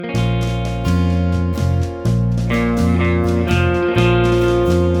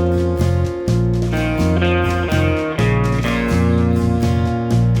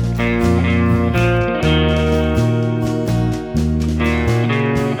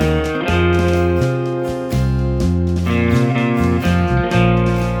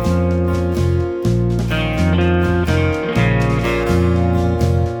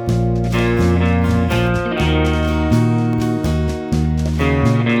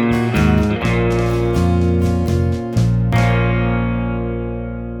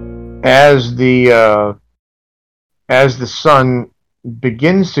as the sun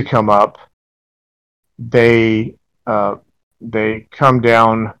begins to come up, they uh, they come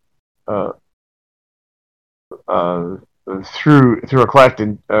down uh, uh, through a cleft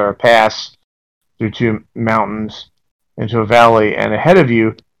and pass through two mountains into a valley, and ahead of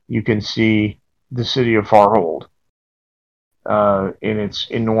you, you can see the city of Farhold in its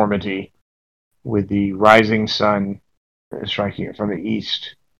enormity, with the rising sun striking it from the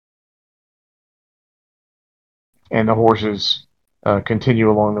east, and the horses continue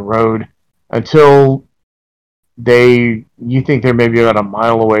along the road until you think they're maybe about a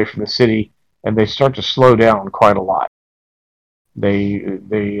mile away from the city, and they start to slow down quite a lot. They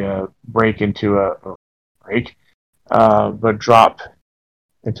break into a break, but drop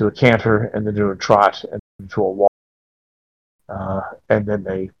into a canter and then to a trot and into a walk, and then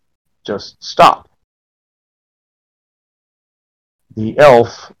they just stop. The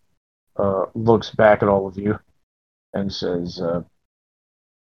elf looks back at all of you and says,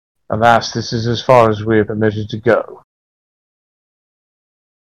 "Alas, this is as far as we are permitted to go."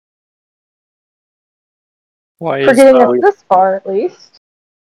 Why For is getting us this far, at least.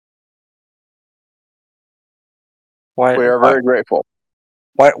 why We are very grateful.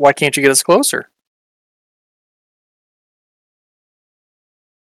 why can't you get us closer?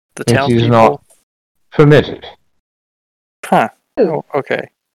 The It is townspeople. not permitted. Huh. Oh, okay.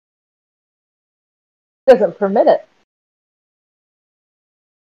 Doesn't permit it.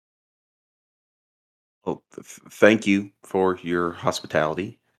 Well, thank you for your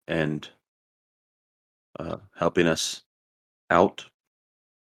hospitality and helping us out.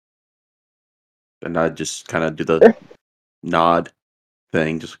 And I just kind of do the nod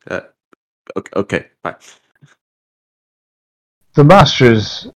thing. Just okay, bye. The master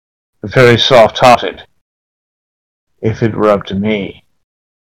is very soft-hearted. If it were up to me,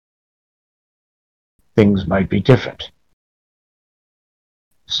 things might be different.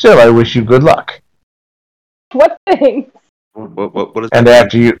 Still, I wish you good luck. What thing? What is And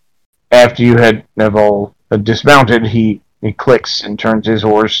that? after you had Neville dismounted, he clicks and turns his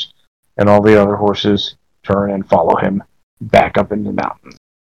horse, and all the other horses turn and follow him back up in the mountain.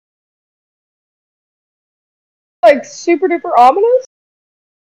 Like super duper ominous?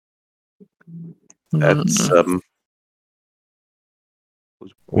 That's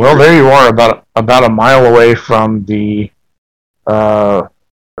Well, there you are, about a mile away from the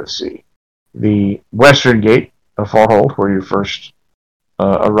the western gate of Farhold, where you first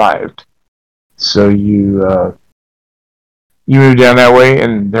arrived. So you move down that way,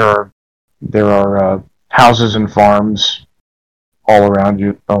 and there are houses and farms all around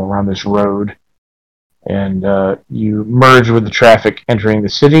this road, and you merge with the traffic entering the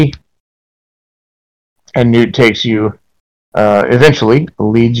city, and Newt takes you, eventually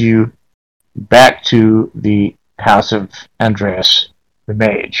leads you back to the house of Andreas the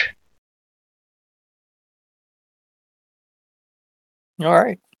Mage. All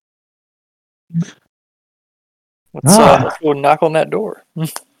right. Let's go knock on that door.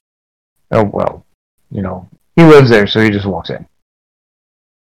 Oh, well, he lives there, so he just walks in.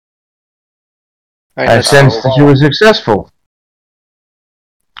 Right, I sense that you were successful.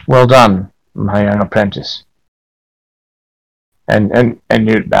 Well done, my young apprentice. And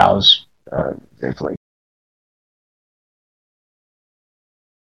Newt bows briefly.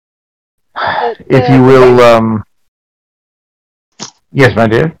 If you will, yes, my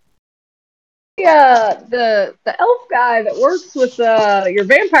dear. The elf guy that works with your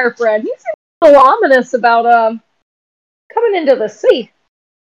vampire friend, he seems a little ominous about coming into the city.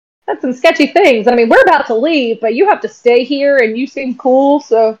 That's some sketchy things. I mean, we're about to leave, but you have to stay here, and you seem cool,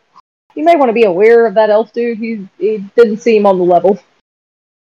 so you may want to be aware of that elf dude. He didn't seem on the level.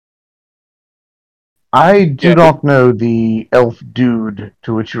 I do not know the elf dude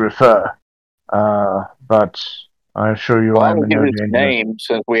to which you refer, but I assure you I am in no danger. Name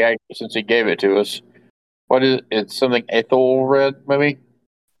since he gave it to us. What is it? It's something Ethelred, maybe?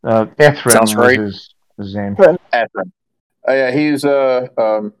 Ethrem was his name. Ethrem. Yeah, he's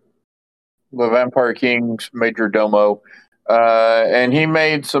the Vampire King's major domo, and he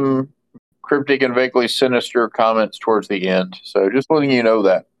made some cryptic and vaguely sinister comments towards the end. So just letting you know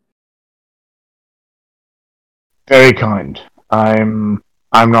that. Very kind. I'm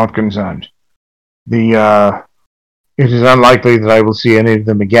not concerned. It is unlikely that I will see any of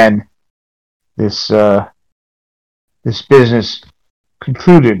them again. This business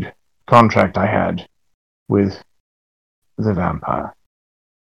concluded contract I had with the vampire.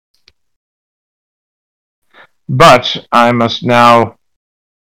 But I must now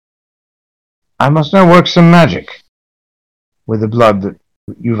work some magic with the blood that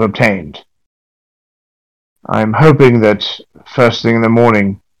you've obtained. I'm hoping that first thing in the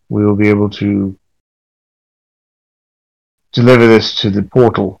morning we will be able to deliver this to the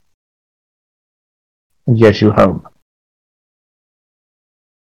portal and get you home.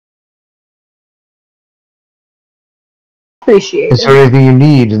 Appreciate Is there it. anything you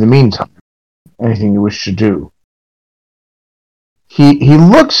need in the meantime? Anything you wish to do? He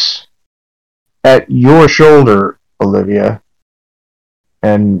looks at your shoulder, Olivia,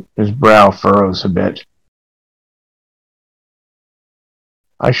 and his brow furrows a bit.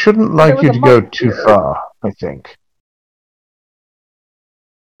 I shouldn't There like was you a to go monk too here. far, I think.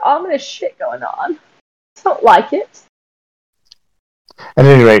 Ominous shit going on. Don't like it. At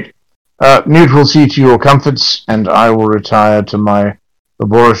any rate, Newt will see to your comforts, and I will retire to my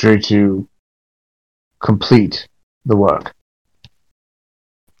laboratory to complete the work.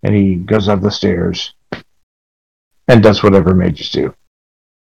 And he goes up the stairs and does whatever mages do.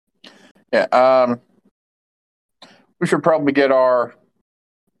 Yeah. We should probably get our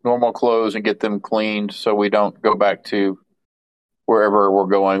normal clothes and get them cleaned so we don't go back to wherever we're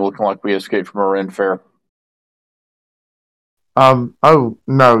going looking like we escaped from a Ren fair. Oh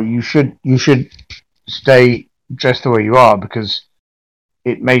no, you should stay dressed the way you are because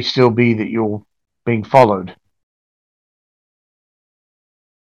it may still be that you're being followed.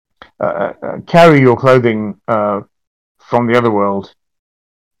 Carry your clothing from the other world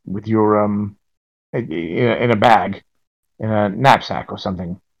with your in a bag, in a knapsack or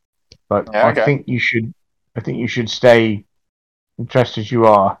something. But Yeah, okay. I think you should stay dressed as you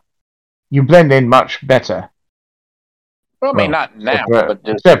are. You blend in much better. Well, I mean, Well, not now, but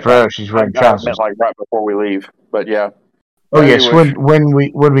just except for her, she's wearing I meant trousers. like right before we leave. But yeah. Oh As yes, you wish.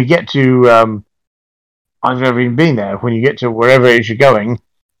 when we get to I've never even been there. When you get to wherever it is you're going,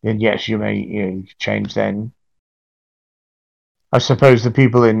 then yes, you may change then. I suppose the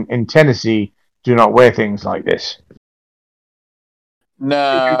people in Tennessee do not wear things like this. No,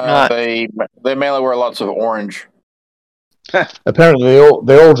 not. they mainly wear lots of orange. Apparently, they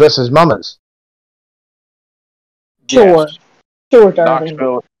all dress as mummers. Sure. Yes. Sure, darling.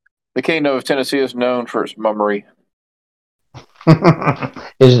 Knoxville, the kingdom of Tennessee, is known for its mummery.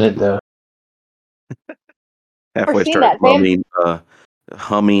 Isn't it though? Halfway seen start that, man.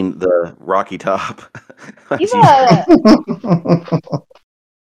 humming the Rocky Top. You've As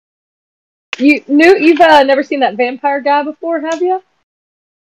you've never seen that vampire guy before, have you?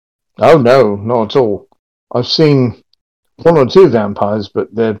 Oh no, not at all. I've seen one or two vampires, but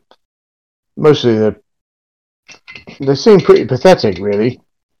mostly they seem pretty pathetic, really.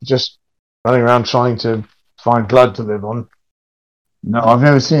 Just running around trying to find blood to live on. No, I've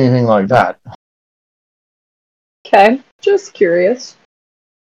never seen anything like that. Okay, just curious.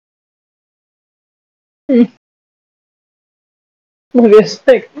 Olivia's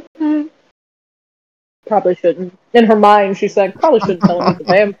like, probably shouldn't. In her mind, she said, probably shouldn't tell him he's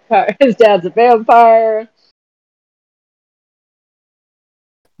a vampire. His dad's a vampire.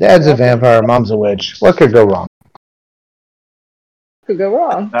 Dad's a What vampire, mom's a witch. What could go wrong? could go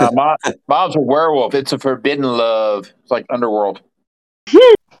wrong? Mom's a werewolf. It's a forbidden love. It's like Underworld.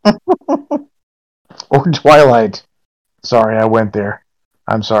 Or Twilight. Sorry, I went there.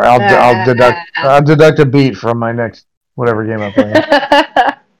 I'm sorry. I'll deduct a beat from my next whatever game I'm playing.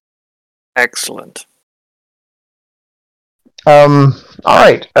 Excellent. All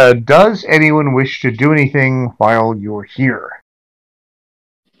right. Does anyone wish to do anything while you're here?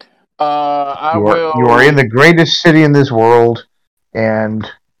 I will. You are in the greatest city in this world, and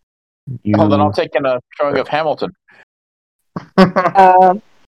you. Hold on, I'll take in a showing of Hamilton. Now,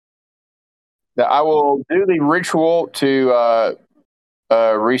 I will do the ritual to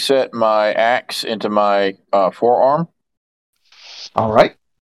reset my axe into my forearm. All right,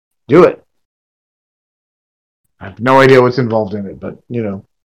 do it. I have no idea what's involved in it, but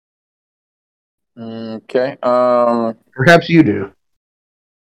Okay. perhaps you do.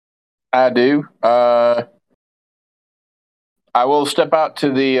 I do. I will step out to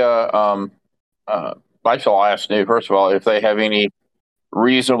the. I shall ask New first of all if they have any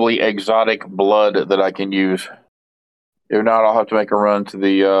reasonably exotic blood that I can use. If not, I'll have to make a run to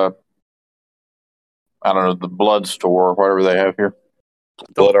the. I don't know, the blood store or whatever they have here.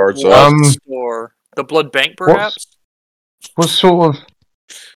 Blood arts store. The blood bank, perhaps. What sort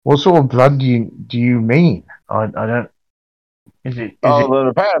of blood do you mean? I don't. Is it In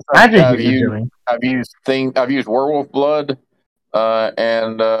the past, magic that you're doing? I've used werewolf blood,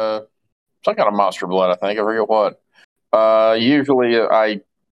 and some kind of monster blood. I think I forget what. Usually, I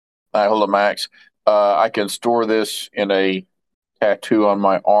hold a max. I can store this in a tattoo on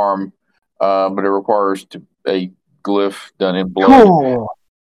my arm, but it requires a glyph done in blood. Cool.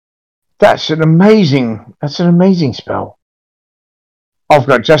 That's an amazing spell. I've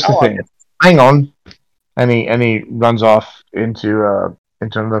got just the thing. Hang on. And he runs off into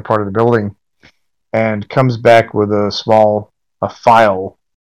another part of the building and comes back with a file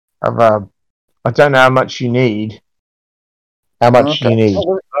of I don't know how much you need. How much do you need?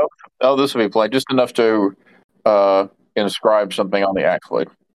 Oh, this will be played just enough to inscribe something on the axe blade.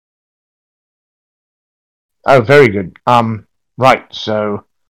 Oh, very good. Right. So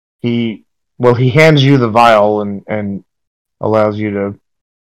he hands you the vial and allows you to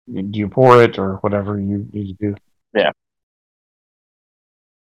do you pour it or whatever you need to do. Yeah.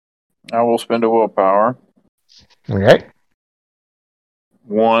 I will spend a willpower. Okay.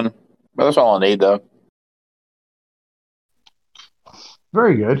 1. But that's all I need, though.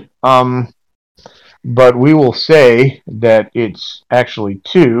 Very good. But we will say that it's actually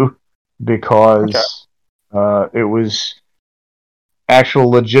 2 because it was actual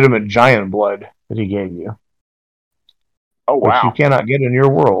legitimate giant blood that he gave you. Oh, wow. Which you cannot get in your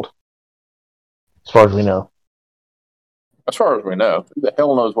world, as far as we know. As far as we know. Who the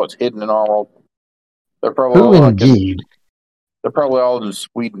hell knows what's hidden in our world? They're probably Who all indeed? they're probably all in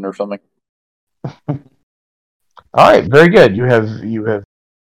Sweden or something. All right, very good. You have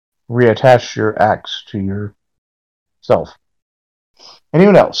reattached your axe to yourself.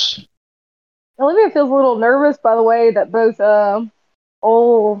 Anyone else? Olivia feels a little nervous by the way that both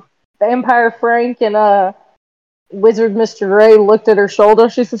old Vampire Frank and Wizard Mr. Gray looked at her shoulder.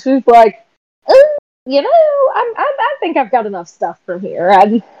 She's like, I think I've got enough stuff from here.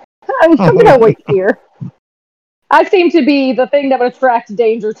 I'm gonna wait here. I seem to be the thing that would attract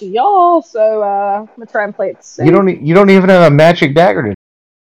danger to y'all, so I'm gonna try and play it safe. You don't even have a magic dagger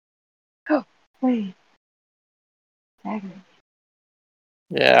to. Wait. Dagger.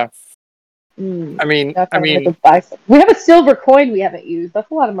 Yeah. I mean, we have a silver coin we haven't used. That's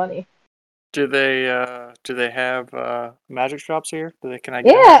a lot of money. do they have magic shops here? Can I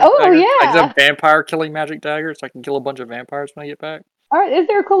get? Yeah. Dagger? Yeah. I get a vampire killing magic dagger, so I can kill a bunch of vampires when I get back. All right. Is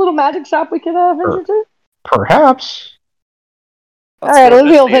there a cool little magic shop we could venture to? Perhaps. All right,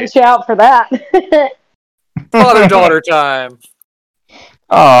 Olivia will venture out for that. Father-daughter time.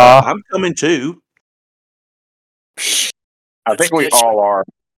 I'm coming too. I think we all are.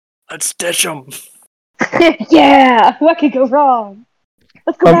 Let's ditch them. Yeah, what could go wrong?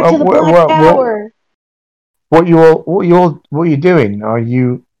 Let's go back to the Black Tower. What you doing? Are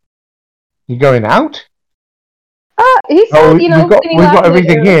you going out? He said, we've got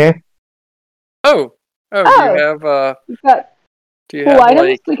everything here. Oh, do you have We've got do you cool have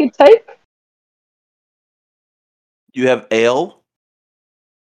items we could take? You have ale?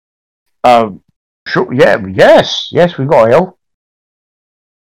 Sure. Yeah. Yes. We've got ale.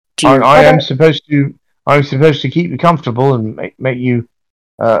 I'm supposed to keep you comfortable and make you,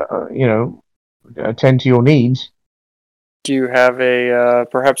 attend to your needs. Do you have a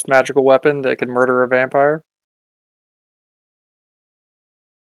perhaps magical weapon that can murder a vampire?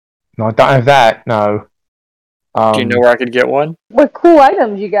 No, I don't have that. No. Do you know where I could get one? What cool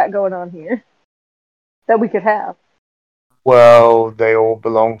items you got going on here that we could have? Well, they all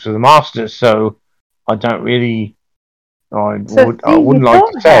belong to the masters, so I don't really. I wouldn't like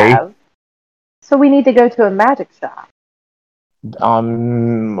to say. So we need to go to a magic shop. I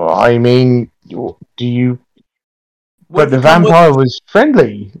mean, do you? What But the vampire was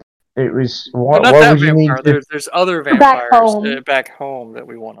friendly. It was. Why would you need to? There's other vampires back home that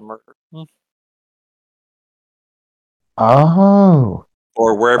we want to murder. Oh.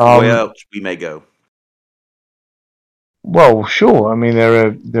 Or wherever else we may go. Well, sure. I mean,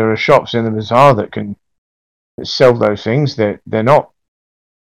 there are shops in the bazaar that can sell those things. They're not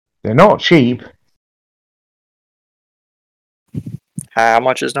cheap. How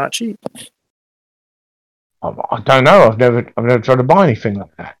much is not cheap? I don't know. I've never tried to buy anything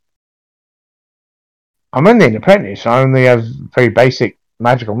like that. I'm only an apprentice. I only have very basic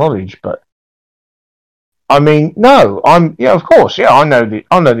magical knowledge. But I mean, no. Of course. Yeah, I know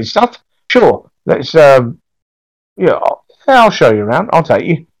this stuff. Sure. Let's. I'll show you around. I'll take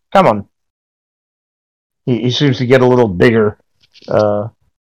you. Come on. He seems to get a little bigger.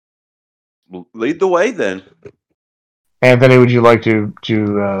 Lead the way, then. Anthony, would you like to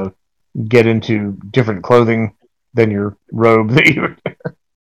get into different clothing than your robe that you?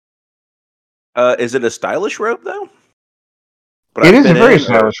 Is it a stylish robe though? It is a very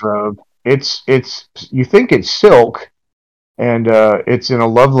stylish robe. It's you think it's silk, and it's in a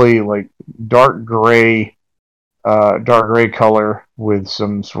lovely like dark gray color with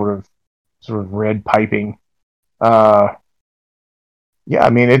some sort of red piping. Yeah, I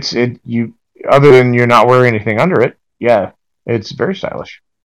mean you other than you're not wearing anything under it. Yeah, it's very stylish.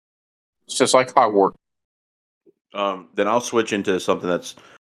 It's just like clockwork. Then I'll switch into something that's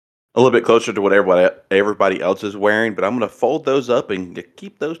a little bit closer to what everybody else is wearing, but I'm going to fold those up and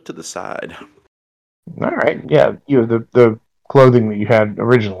keep those to the side. All right, yeah, you have the clothing that you had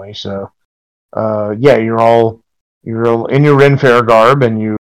originally. So, yeah, you're all in your Ren Fair garb, and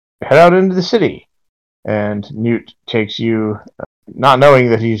you head out into the city. And Newt takes you, not knowing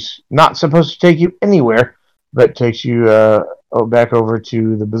that he's not supposed to take you anywhere, but takes you back over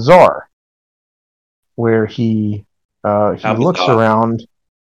to the bazaar, where he looks bizarre. around.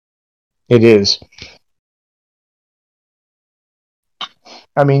 It is.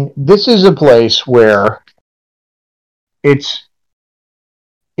 I mean, this is a place where it's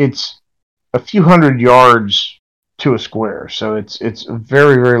a few hundred yards to a square, so it's a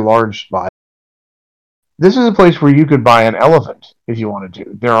very, very large spot. This is a place where you could buy an elephant if you wanted to.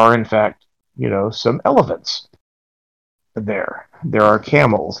 There are, in fact, some elephants there. There are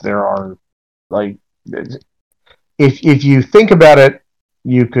camels. There are, like, if you think about it,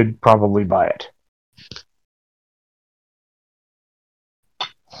 you could probably buy it.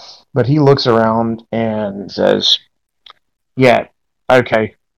 But he looks around and says, "Yeah,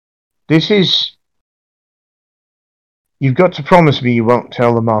 okay. This is. You've got to promise me you won't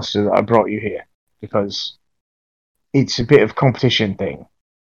tell the master that I brought you here, because it's a bit of competition thing.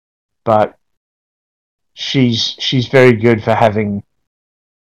 But she's very good for having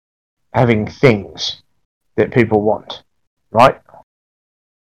things that people want, right?"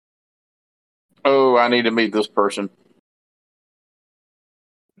 Oh, I need to meet this person.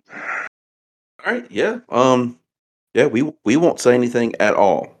 All right, yeah. Yeah, we won't say anything at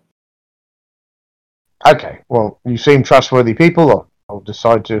all. Okay, well, you seem trustworthy people. I'll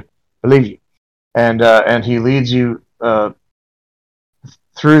decide to believe you. And he leads you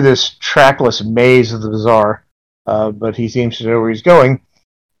through this trackless maze of the bazaar, but he seems to know where he's going,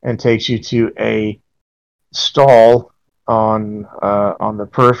 and takes you to a stall on the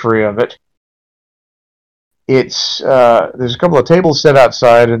periphery of it. It's there's a couple of tables set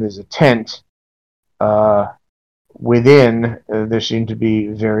outside, and there's a tent. Within, there seem to be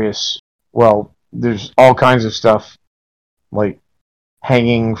various. Well, there's all kinds of stuff like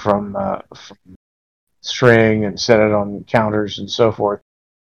hanging from string and set it on counters and so forth.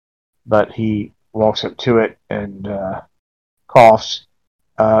 But he walks up to it and coughs.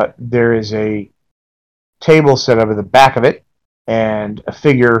 There is a table set up at the back of it, and a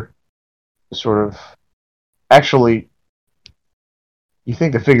figure sort of. Actually, you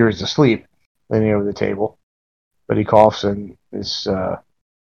think the figure is asleep, leaning over the table, but he coughs and his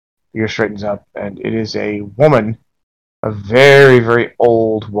figure straightens up, and it is a woman, a very, very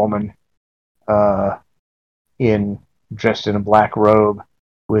old woman, uh, in dressed in a black robe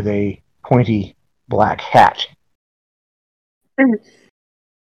with a pointy black hat.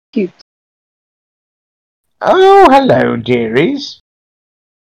 Cute. "Oh, hello, dearies.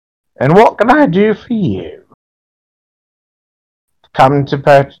 And what can I do for you? Come to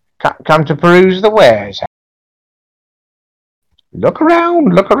peruse the wares. Look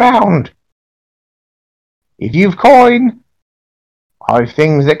around, look around. If you've coin, I've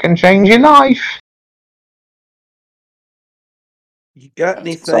things that can change your life." You got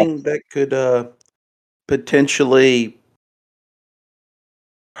anything that could potentially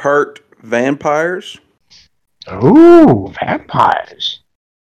hurt vampires? "Ooh, vampires.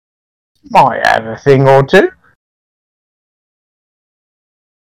 Might have a thing or two.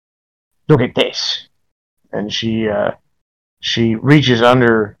 Look at this." And she reaches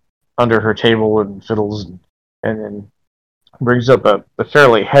under her table and fiddles, and then brings up a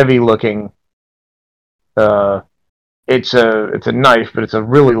fairly heavy looking. It's a knife, but it's a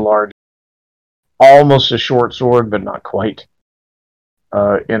really large, almost a short sword, but not quite.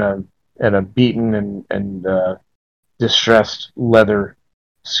 In a beaten and distressed leather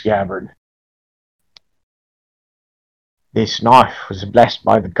scabbard. "This knife was blessed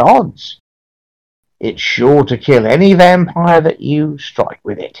by the gods. It's sure to kill any vampire that you strike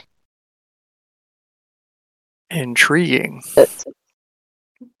with it." Intriguing.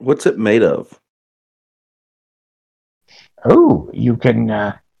 What's it made of? "Oh, you can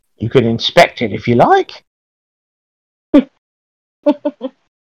inspect it if you like."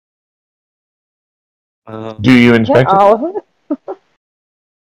 "Do you inspect it?" Oh,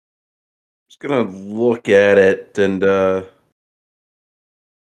 Just gonna look at it and I'll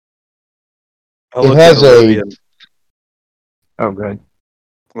It look at has Olivia. Oh, good.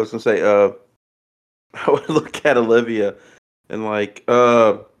 I was gonna say, I would look at Olivia and like,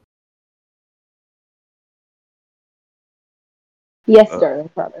 yes, uh, darling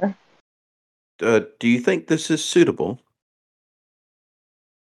brother. do you think this is suitable?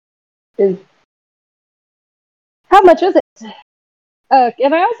 Is how much is it?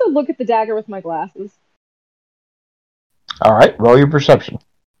 And I also look at the dagger with my glasses. All right, roll your perception.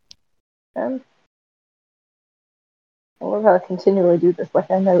 I love how I continually do this, like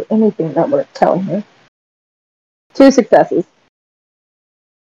I know anything that worth telling me. 2 successes.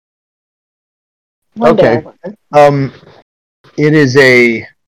 One Okay. day. It is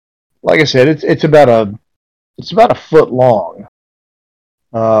like I said, it's about a foot long.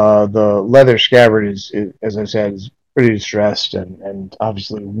 The leather scabbard is, as I said, is pretty distressed and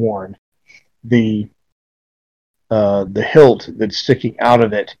obviously worn. The hilt that's sticking out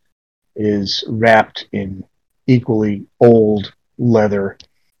of it is wrapped in equally old leather.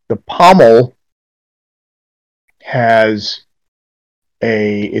 The pommel has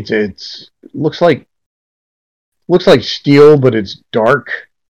it's looks like steel, but it's dark,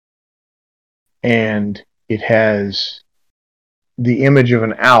 and it has the image of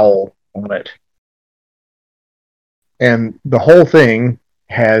an owl on it. And the whole thing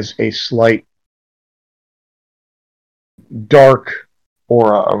has a slight dark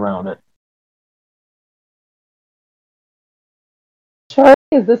aura around it. Charlie,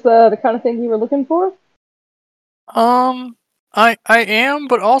 is this the kind of thing you were looking for? I am,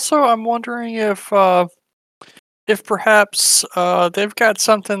 but also I'm wondering if perhaps they've got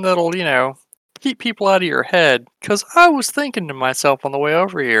something that'll, keep people out of your head. Because I was thinking to myself on the way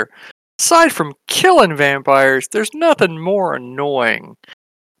over here, aside from killing vampires, there's nothing more annoying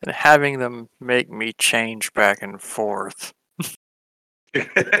than having them make me change back and forth.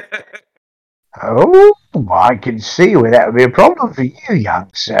 Oh, I can see where that would be a problem for you, young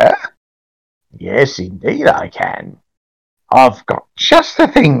sir. Yes, indeed I can. I've got just the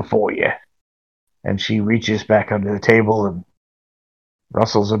thing for you. And she reaches back under the table and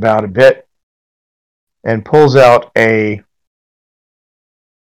rustles about a bit and pulls out a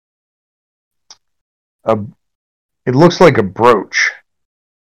it looks like a brooch.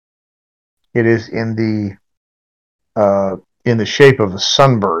 It is in the shape of a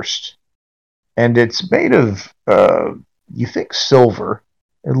sunburst, and it's made of you think silver.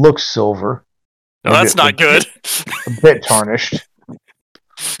 It looks silver. No, that's not good. A bit tarnished.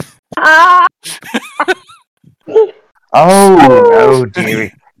 Ah! Oh no,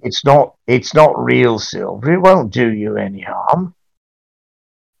 dearie. It's not real silver. It won't do you any harm.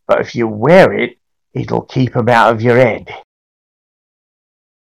 But if you wear it, it'll keep 'em out of your head.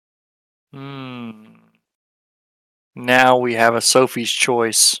 Now we have a Sophie's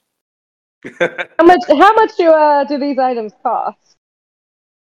choice. How much do these items cost?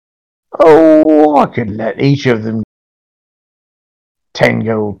 Oh, I could let each of them 10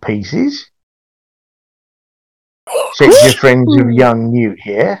 gold pieces. Said your friends of young Newt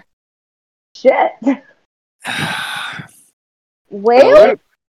here. Shit. Well,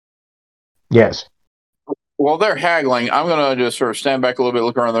 Yes. While they're haggling, I'm going to just sort of stand back a little bit,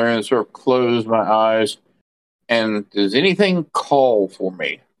 look around the room, and sort of close my eyes. And does anything call for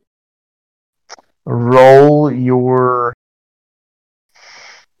me? Roll your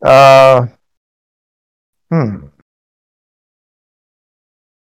And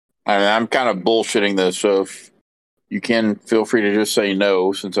I'm kind of bullshitting this, so if you can, feel free to just say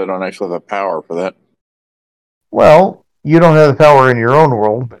no, since I don't actually have the power for that. Well, you don't have the power in your own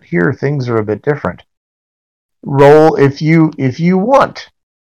world, but here things are a bit different. Roll if you want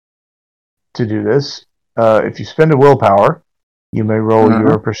to do this. If you spend a willpower, you may roll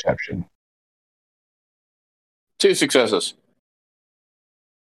your perception. 2 successes.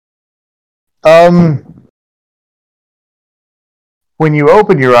 When you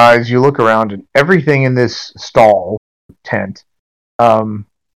open your eyes, you look around, and everything in this stall tent, well,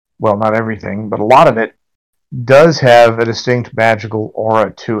 not everything, but a lot of it does have a distinct magical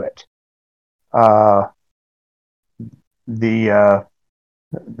aura to it. The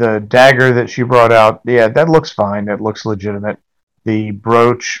dagger that she brought out, yeah, that looks fine. It looks legitimate. The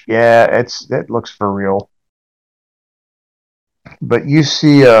brooch, yeah, it looks for real. But you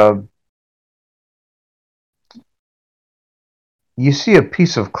see a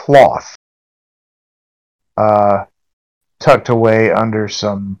piece of cloth tucked away under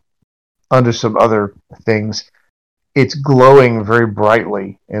some other things. It's glowing very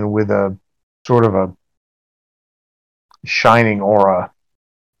brightly and with a sort of a shining aura,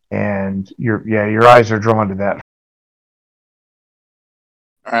 and your eyes are drawn to that.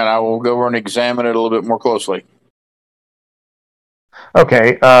 And I will go over and examine it a little bit more closely.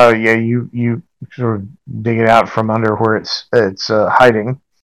 Okay, you sort of dig it out from under where it's hiding,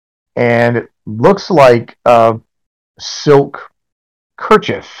 and it looks like a silk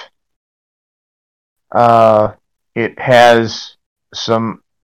kerchief. It has some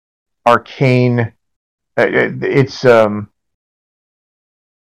arcane. It's sort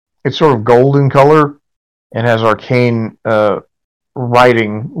of golden color and has arcane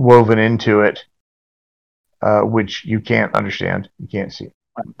writing woven into it, which you can't understand. You can't see.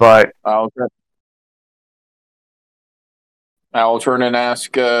 But I'll turn and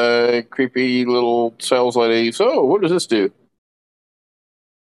ask creepy little sales lady, so what does this do?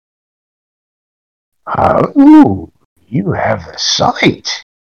 Ooh, you have the sight.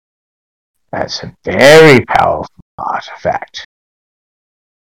 That's a very powerful artifact.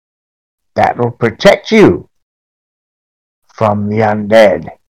 That will protect you from the undead.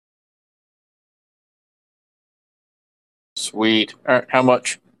 Sweet. All right, how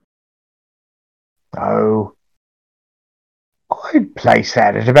much? Oh, I'd place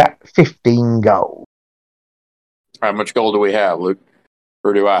that at about 15 gold. How much gold do we have, Luke?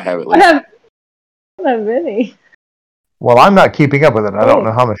 Or do I have at I least? have not many. Well, I'm not keeping up with it. I don't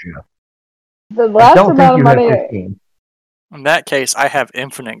know how much you have. The I last don't think amount of you have money. 15. In that case, I have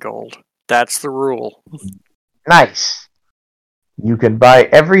infinite gold. That's the rule. Nice. You can buy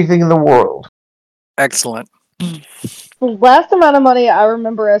everything in the world. Excellent. The last amount of money I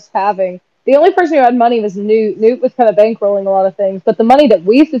remember us having. The only person who had money was Newt. Newt was kind of bankrolling a lot of things, but the money that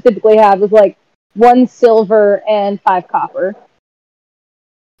we specifically had was like 1 silver and 5 copper.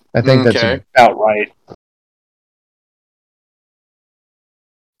 I think that's Okay. about right.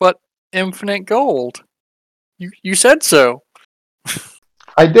 But infinite gold. You said so.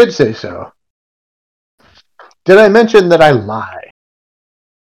 I did say so. Did I mention that I lie?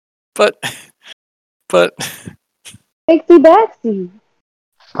 But Sexy Baxy.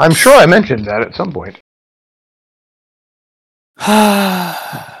 I'm sure I mentioned that at some point. All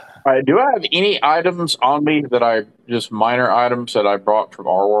right, do I have any items on me that just minor items that I brought from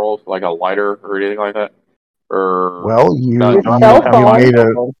our world, like a lighter or anything like that? Or Well, you cell phone. made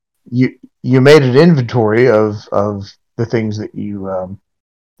you made an inventory of the things that you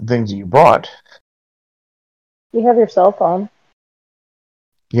brought. You have your cell phone.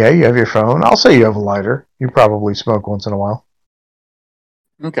 Yeah, you have your phone. I'll say you have a lighter. You probably smoke once in a while.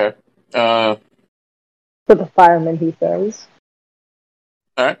 Okay. For the fireman, he says.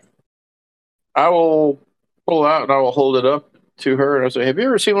 All right. I will pull out and I will hold it up to her and I'll say, "Have you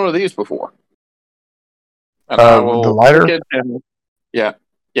ever seen one of these before?" And I will The lighter? take it and yeah.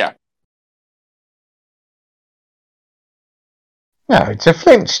 No, it's a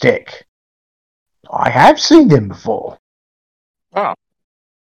flint stick. I have seen them before. Oh.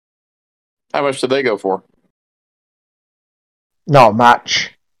 How much do they go for? Not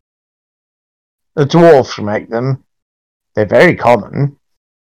much. The dwarfs make them. They're very common.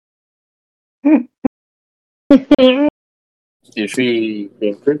 Is she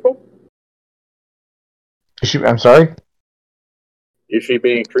being truthful? I'm sorry? Is she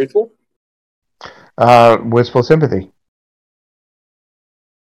being truthful? Wistful sympathy.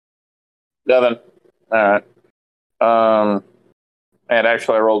 Nothing. All right. And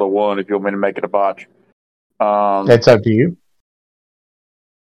actually, I rolled a 1 if you want me to make it a botch. It's up to you.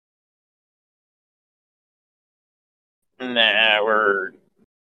 Nah, we're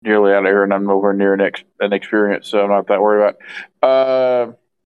nearly out of here, and I'm nowhere near an experience, so I'm not that worried about.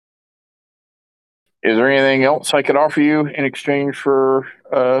 Is there anything else I could offer you in exchange for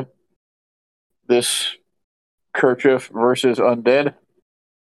this kerchief versus undead?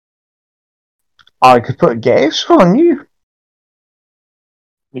 I could put gas on you.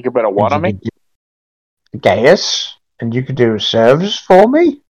 You could bet a what on me? Gas, and you could do a service for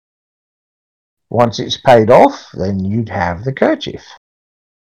me. Once it's paid off, then you'd have the kerchief.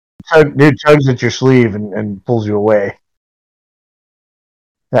 Dude tugs at your sleeve and pulls you away.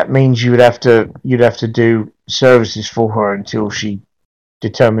 That means you'd have to do services for her until she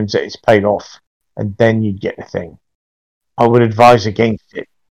determines that it's paid off, and then you'd get the thing. I would advise against it.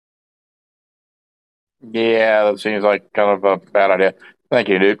 Yeah, that seems like kind of a bad idea. Thank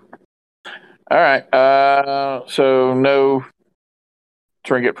you, dude. All right. So no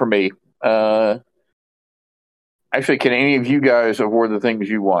trinket for me. Actually, can any of you guys afford the things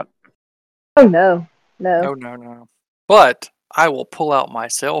you want? Oh, no. No. No. But I will pull out my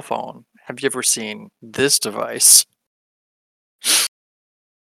cell phone. Have you ever seen this device?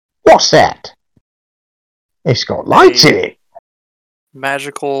 What's that? It's got lights in it.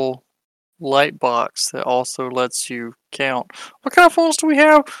 Magical light box that also lets you count. What kind of phones do we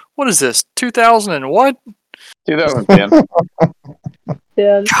have? What is this? 2000 and what? 2010.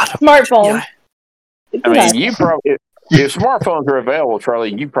 Yeah. God, Smartphone. yeah. It's I a mean, nice you phone. probably if smartphones are available,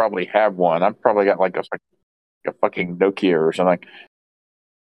 Charlie, you probably have one. I've probably got like a fucking Nokia or something.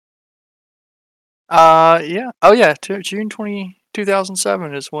 Yeah. Oh, yeah. June 20.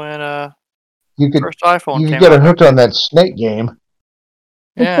 2007 is when You could first iPhone you could came get out. her hooked on that Snake game.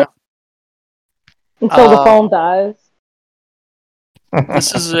 Yeah. Until the phone dies.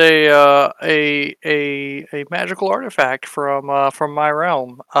 This is a magical artifact from my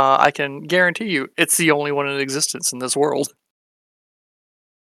realm. I can guarantee you, it's the only one in existence in this world.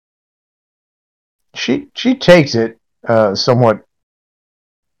 She takes it somewhat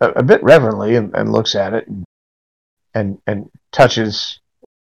a bit reverently and looks at it and touches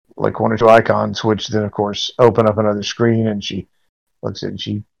like one or two icons, which then of course open up another screen, and she looks at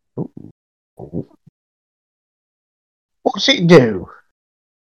it. What's it do?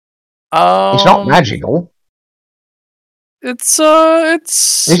 It's not magical. It's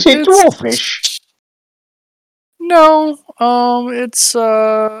Is it dwarfish? No, it's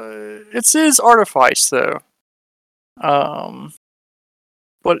his artifice though.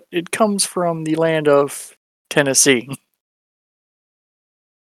 But it comes from the land of Tennessee,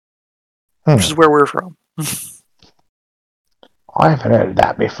 which is where we're from. I haven't heard of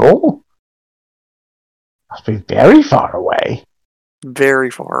that before. Must be very far away. Very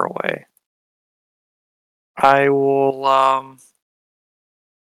far away. I would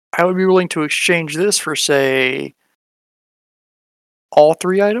be willing to exchange this for, say, all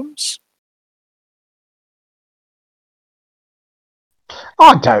 3 items.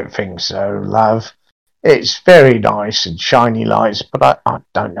 I don't think so, love. It's very nice and shiny lights, but I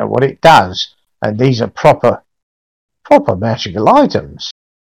don't know what it does. And these are proper magical items.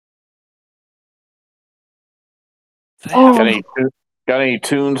 Got any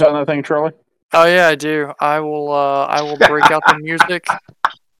tunes on that thing, Charlie? Oh yeah, I do. I will break out the music.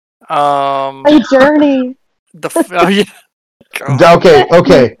 Hey, Journey. Oh yeah. God.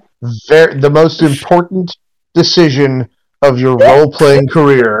 Okay. The most important decision of your role-playing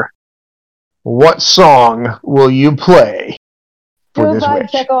career. What song will you play Do for a this vibe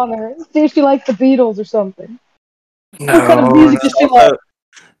witch? check on her. See if she likes the Beatles or something. No, What kind of music does she like?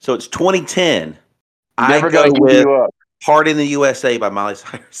 So it's 2010. Never I go gonna give with you up. "Heart in the USA" by Miley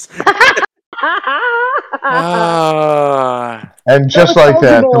Cyrus. And just Go like Soulja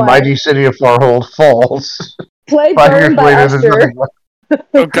that, the Boy. mighty city of Farhold falls. Play 5 years Burn by later, there's Usher. nothing.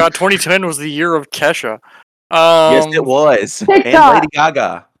 Oh god, 2010 was the year of Kesha. Yes, it was. And TikTok. Lady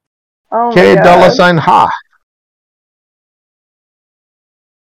Gaga. Oh my K god. $sign ha.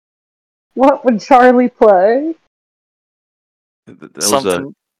 What would Charlie play? That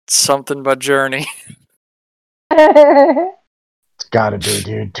was Something by Journey. It's gotta be,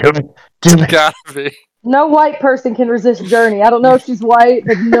 dude. Do it. It's gotta be. No white person can resist Journey. I don't know if she's white,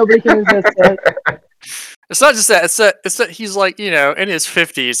 but nobody can resist it. It's not just that. It's that he's like, in his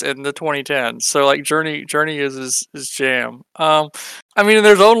 50s in the 2010s. So like Journey is his jam. I mean,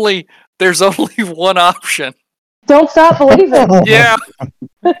 there's only one option. Don't stop believing. Yeah,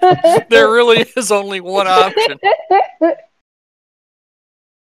 there really is only one option.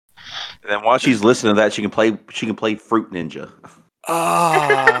 And then while she's listening to that, she can play Fruit Ninja.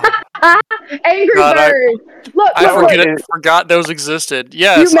 Angry God, Birds. Look, I forgot those existed.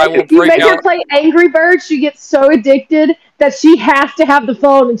 Yes, I will you break make her out. play Angry Birds. She gets so addicted that she has to have the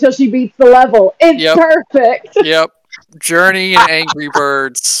phone until she beats the level. It's perfect. Yep, Journey and Angry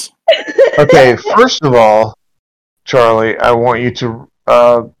Birds. Okay, first of all, Charlie, I want you to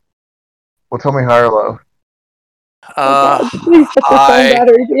well, tell me high or low. Please let the phone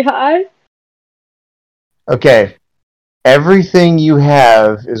battery be high. Okay, everything you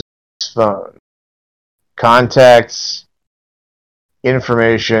have is on this phone. Contacts,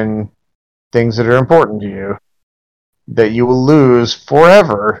 information, things that are important to you that you will lose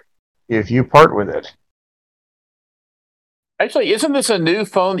forever if you part with it. Actually, isn't this a new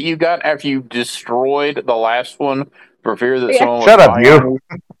phone that you got after you destroyed the last one for fear that someone would Shut up, spy you. on you?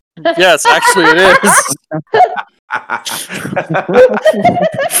 Yes, actually it is.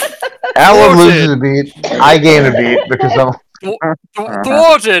 Alan loses a beat. I gain a beat because I'm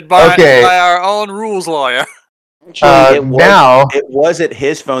Thwarted by our own rules lawyer. Actually, now it wasn't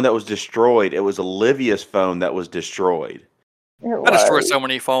his phone that was destroyed. It was Olivia's phone that was destroyed. I destroyed so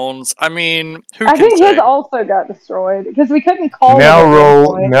many phones. I mean, who I can think say? his also got destroyed because we couldn't call now him.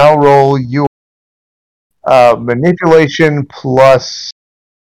 roll your manipulation plus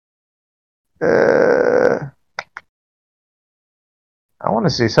I want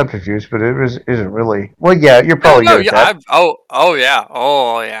to say subterfuge, but isn't really. Well, yeah, you're probably good at that.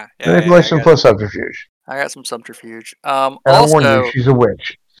 Manipulation plus subterfuge. I got some subterfuge. And I warn you, she's a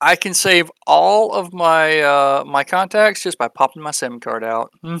witch. I can save all of my my contacts just by popping my SIM card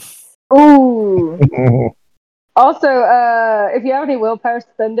out. Ooh. Also, if you have any willpower,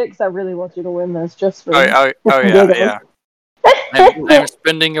 spend it because I really want you to win this. Just for yeah. I'm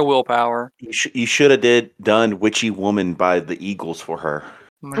spending a willpower. You should have done Witchy Woman by the Eagles for her.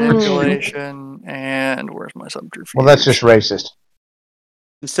 Manipulation, and where's my subterfuge? Well, that's just racist.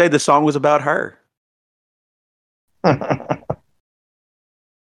 Just say the song was about her.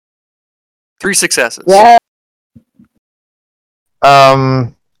 3 successes. Yeah.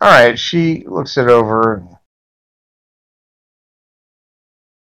 All right. She looks it over.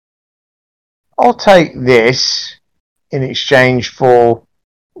 I'll take this in exchange for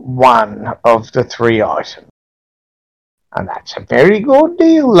one of the 3 items. And that's a very good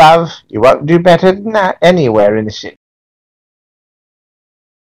deal, love. You won't do better than that anywhere in the city.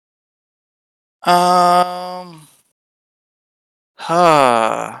 Huh.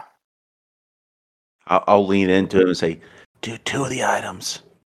 I'll lean into it and say, do 2 of the items.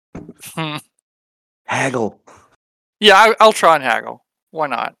 Haggle. Yeah, I'll try and haggle. Why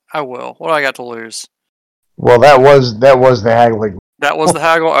not? I will. What do I got to lose? Well, that was the haggling. That was the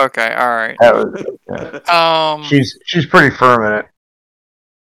haggle? Okay, alright. That was, she's pretty firm in it.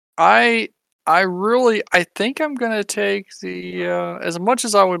 I think I'm gonna take the as much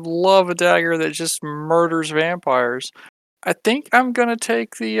as I would love a dagger that just murders vampires, I think I'm gonna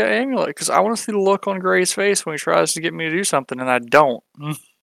take the amulet because I want to see the look on Gray's face when he tries to get me to do something, and I don't.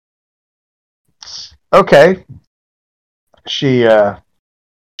 Okay. She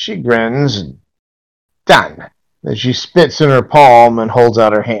grins and done. Then she spits in her palm and holds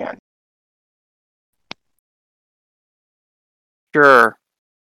out her hand. Sure,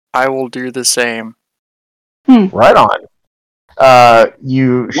 I will do the same. Right on.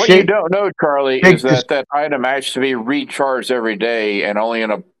 You What shake. you don't know, Charlie, shake is that item has to be recharged every day, and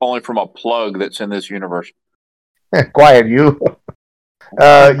only from a plug that's in this universe. Quiet, you.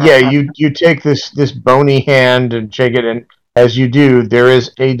 Yeah, you take this bony hand and shake it, and as you do, there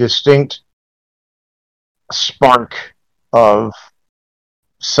is a distinct spark of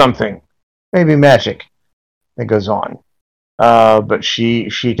something, maybe magic, that goes on. But she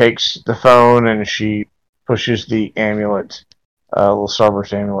takes the phone and she pushes the amulet, little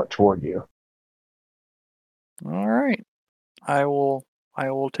Starburst amulet, toward you. All right, I will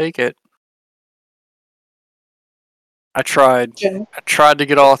take it. I tried. Yeah. I tried to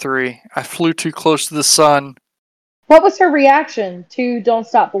get all 3. I flew too close to the sun. What was her reaction to "Don't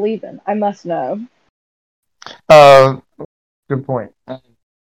Stop Believing"? I must know. Good point.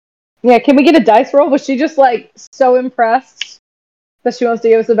 Yeah, can we get a dice roll? Was she just like so impressed that she wants to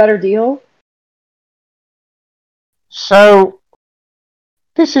give us a better deal? So,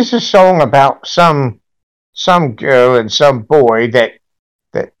 this is a song about some girl and some boy that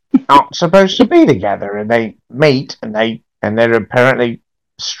aren't supposed to be together, and they meet, and they're apparently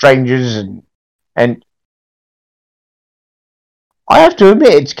strangers, and I have to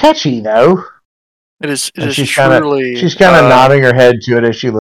admit it's catchy though. It is She's truly. She's kind of nodding her head to it as she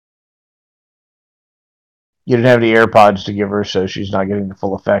looks. You didn't have any AirPods to give her, so she's not getting the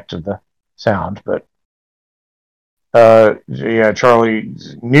full effect of the sound. But yeah, Charlie,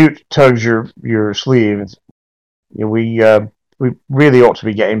 Newt tugs your sleeve. And, we really ought to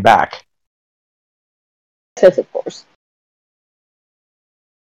be getting back. Yes, of course.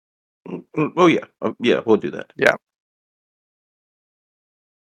 Oh yeah, we'll do that. Yeah.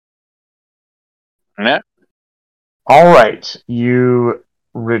 Yeah. All right, you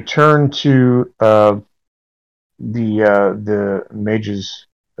return to the mage's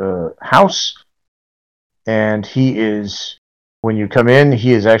house, and he is, when you come in,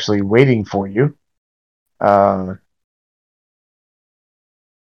 he is actually waiting for you. I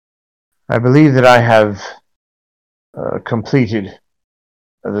believe that I have completed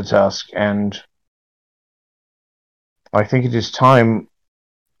the task, and I think it is time.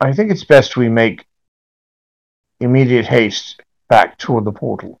 I think it's best we make immediate haste back toward the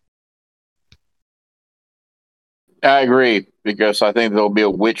portal. I agree, because I think there'll be a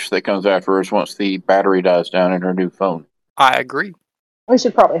witch that comes after us once the battery dies down in her new phone. I agree. We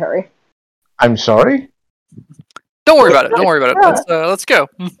should probably hurry. I'm sorry? Don't worry about it. Don't worry about it. Let's go.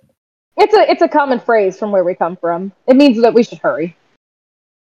 It's a common phrase from where we come from. It means that we should hurry.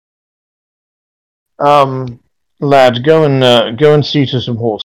 Lad, go and see to some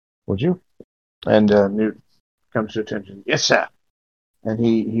horses, would you? And Newt comes to attention. Yes, sir. And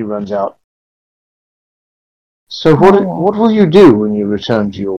he runs out. So what will you do when you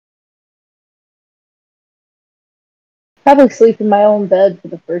return to your... Probably sleep in my own bed for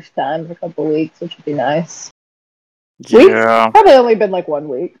the first time in a couple weeks, which would be nice. Yeah. Weeks? Probably only been like 1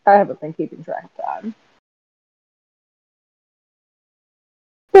 week. I haven't been keeping track of time.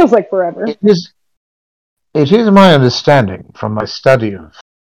 Feels like forever. It is my understanding from my study of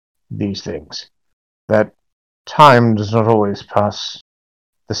these things that time does not always pass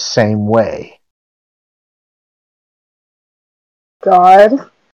the same way. God.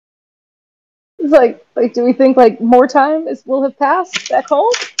 It's like, do we think more time will have passed back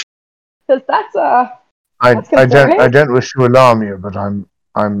home? Because that's concerning. I don't wish to alarm you, but I'm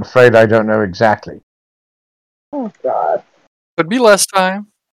afraid I don't know exactly. Oh God. Could be less time.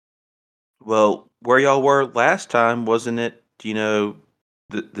 Well, where y'all were last time, wasn't it,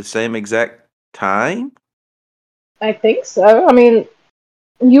 the same exact time? I think so. I mean,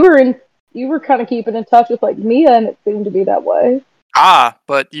 you were kind of keeping in touch with Mia, and it seemed to be that way. Ah,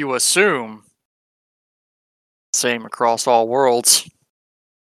 but you assume. Same across all worlds.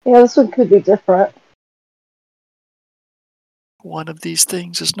 Yeah, this one could be different. One of these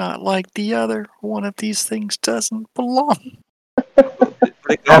things is not like the other. One of these things doesn't belong.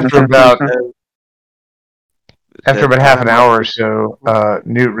 After about That half an time I hour or so,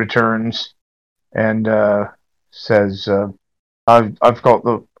 Newt returns and says, I've got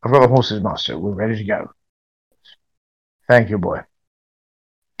the horses, master. We're ready to go." "Thank you, boy."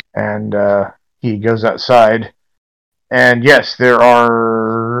 And he goes outside, and yes, there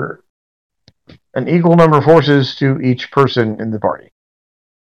are an equal number of horses to each person in the party.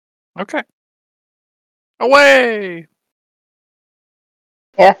 Okay. Away!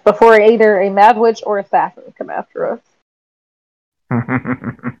 Yeah, before either a mad witch or assassin come after us. I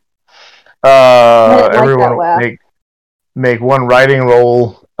didn't like that Everyone laugh. make one riding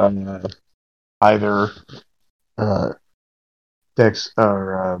roll, either Dex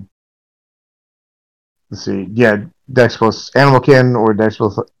or let's see, yeah, Dex plus Animal Kin or Dex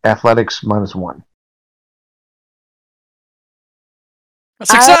plus Athletics -1. A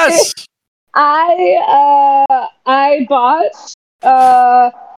success! I botched.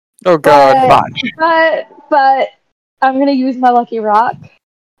 Oh God. But I'm gonna use my lucky rock.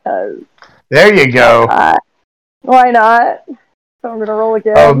 Cause There you go. why not? So I'm gonna roll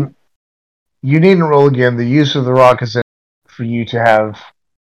again. You needn't roll again. The use of the rock is for you to have,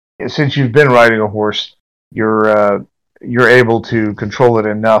 since you've been riding a horse, you're able to control it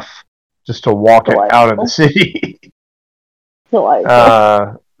enough just to walk it out of the city.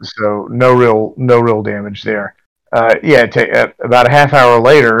 So no real damage there. About a half hour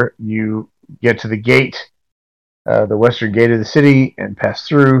later, you get to the gate, the western gate of the city, and pass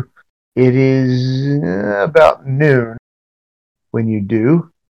through. It is about noon when you do,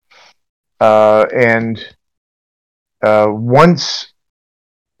 and once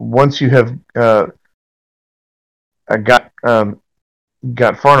you have got far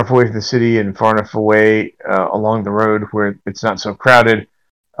enough away from the city and far enough away along the road where it's not so crowded,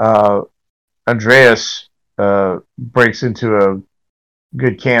 Andreas breaks into a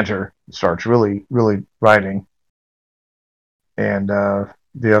good canter, starts really riding, and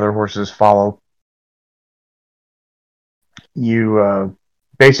the other horses follow. You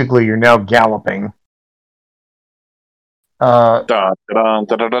basically you're now galloping. Dun, dun, dun,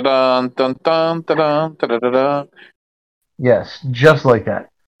 dun, dun, dun, dun, dun, dun, dun, dun. Yes, just like that.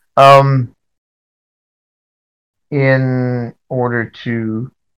 In order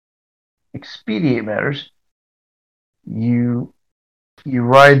to expedite matters, you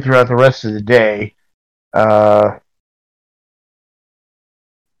ride throughout the rest of the day.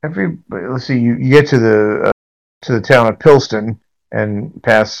 Let's see, you get to the town of Pilston and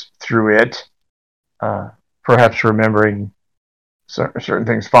pass through it, perhaps remembering certain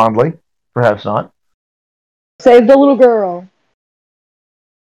things fondly, perhaps not. Save the little girl.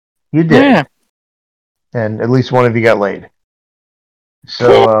 You did, Yeah. and at least one of you got laid.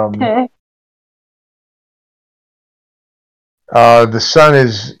 So the sun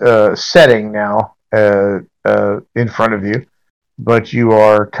is setting now in front of you, but you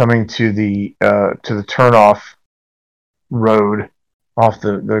are coming to the turnoff road, off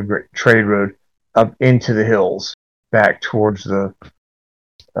the great trade road, up into the hills, back towards the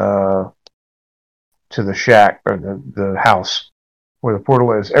to the shack or the house where the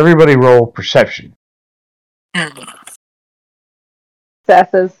portal is. Everybody roll perception.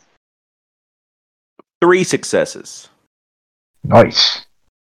 Successes. 3 successes. Nice.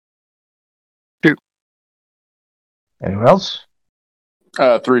 2. Anyone else?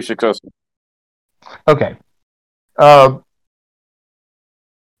 3 successes. Okay. All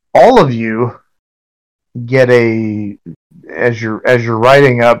of you get as you're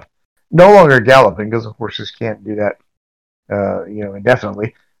riding up, no longer galloping because the horses can't do that,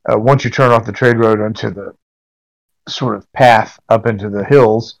 indefinitely. Once you turn off the trade road onto the sort of path up into the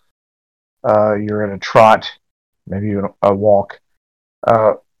hills, you're at a trot, maybe even a walk.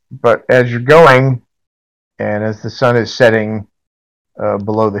 But as you're going, and as the sun is setting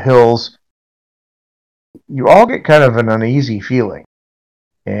below the hills, you all get kind of an uneasy feeling,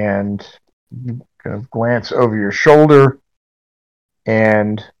 and you kind of glance over your shoulder,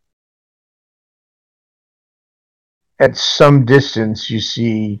 and at some distance you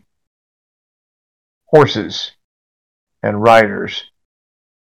see horses and riders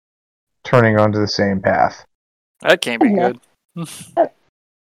turning onto the same path. That can't be Yeah. good.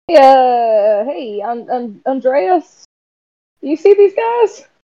 Hey, Andreas, you see these guys?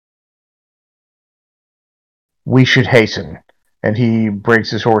 We should hasten. And he breaks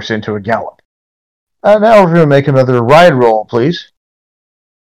his horse into a gallop. Now we're going to make another ride roll, please.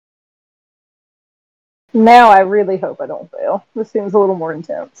 Now I really hope I don't fail. This seems a little more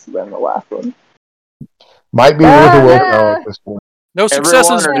intense than the last one. Might be with a willpower at this point. No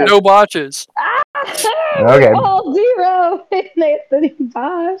successes, Everyone or no botches. Okay. We're all 0 in Anthony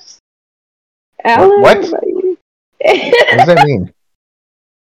Bosch. What? Alan, What? what about you? What does that mean?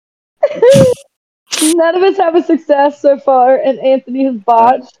 None of us have a success so far, and Anthony has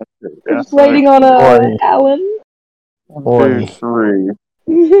botched. We're just That's waiting on Boy. Alan. 1, 2, 3.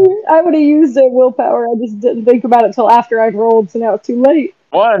 I would have used a willpower. I just didn't think about it till after I'd rolled, so now it's too late.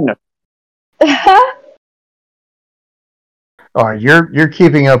 1. You're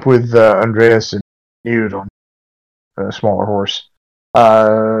keeping up with Andreas and Newt on a smaller horse.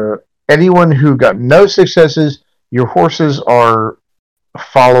 Anyone who got no successes, your horses are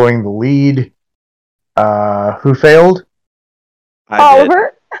following the lead. Who failed? I did.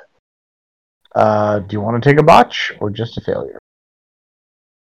 Oliver? Do you want to take a botch or just a failure?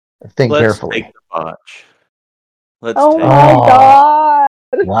 Think Let's carefully. take the botch. Let's Oh take my Oh. god.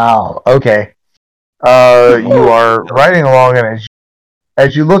 Wow. Okay. You are riding along, and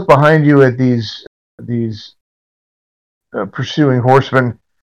as you look behind you at these pursuing horsemen,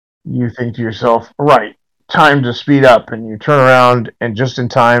 you think to yourself, "Right, time to speed up." And you turn around, and just in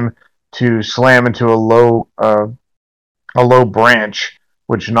time to slam into a low branch,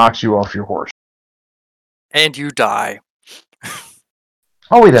 which knocks you off your horse. And you die.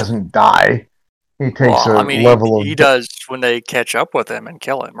 Oh, he doesn't die. He takes Well, a I mean, level he of. does when they catch up with him and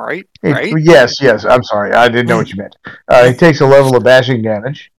kill him, right? Right? Yes. I'm sorry. I didn't know what you meant. He takes a level of bashing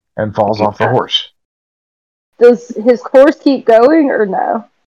damage and falls off the horse. Does his horse keep going or no?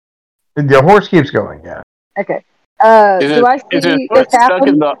 The horse keeps going. Yeah. Okay. Is Do I his see foot this stuck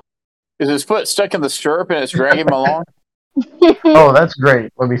in happen? the? Is his foot stuck in the stirrup and it's dragging him along? Oh, that's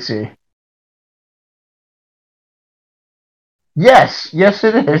great. Let me see. Yes,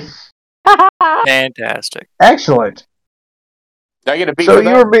 it is. Fantastic. Excellent. Did I get a beat So for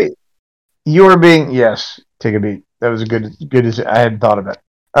that? you were being yes. Take a beat. That was good as I hadn't thought of it.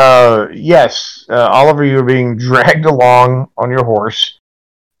 Yes, Oliver, you were being dragged along on your horse.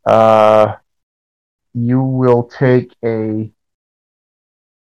 You will take a.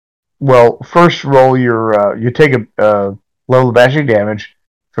 Well, first roll your. You take a level of bashing damage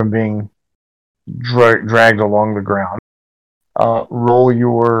from being dragged along the ground. Roll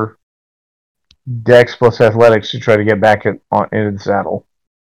your Dex plus Athletics to try to get back into the saddle.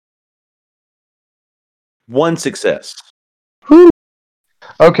 1 success.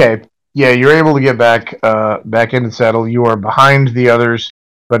 Okay, yeah, you're able to get back into the saddle. You are behind the others,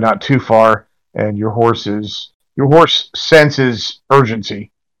 but not too far, and your horse senses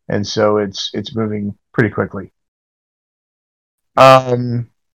urgency, and so it's moving pretty quickly.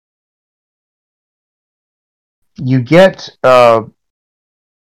 You get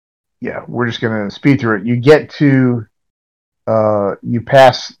we're just gonna speed through it. You get to you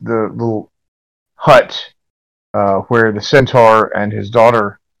pass the little hut where the centaur and his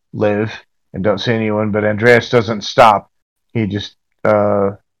daughter live, and don't see anyone. But Andreas doesn't stop. He just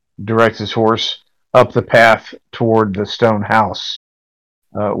directs his horse up the path toward the stone house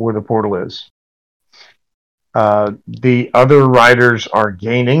where the portal is. The other riders are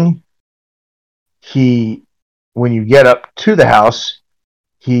gaining. When you get up to the house,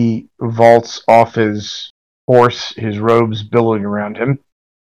 he vaults off his horse, his robes billowing around him,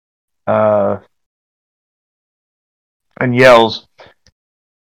 and yells,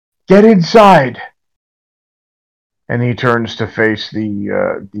 "Get inside!" And he turns to face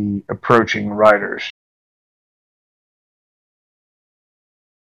the approaching riders.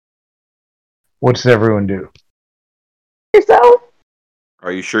 What does everyone do? Yourself?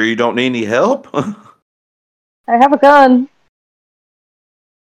 Are you sure you don't need any help? I have a gun.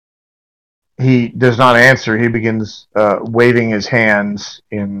 He does not answer. He begins waving his hands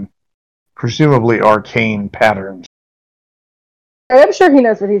in presumably arcane patterns. I'm sure he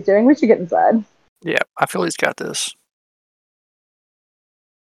knows what he's doing. We should get inside. Yeah, I feel he's got this.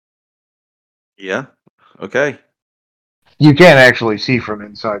 Yeah. Okay. You can't actually see from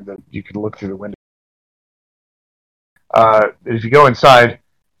inside. You can look through the window. If you go inside,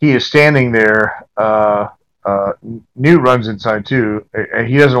 he is standing there. Newt runs inside too.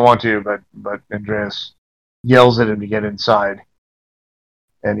 He doesn't want to, but Andreas yells at him to get inside.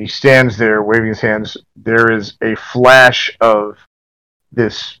 And he stands there waving his hands. There is a flash of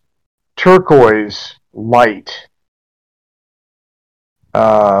this turquoise light,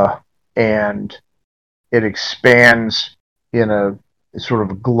 and it expands in a sort of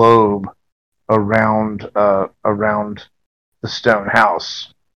a globe around the stone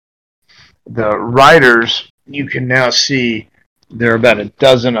house. The riders, you can now see there are about a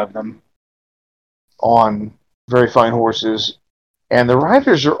dozen of them on very fine horses, and the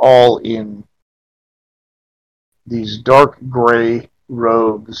riders are all in these dark gray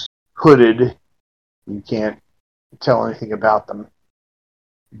robes, hooded. You can't tell anything about them,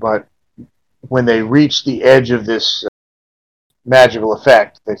 but when they reach the edge of this magical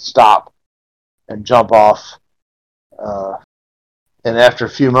effect, they stop and jump off. And after a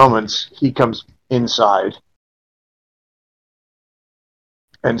few moments, he comes inside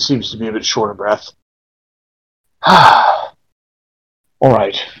and seems to be a bit short of breath. All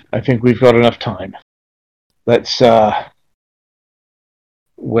right, I think we've got enough time. Let's.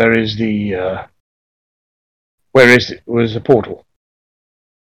 Where's the portal?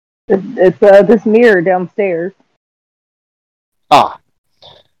 It's this mirror downstairs. Ah,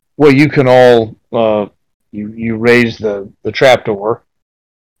 well, you can all you raise the trapdoor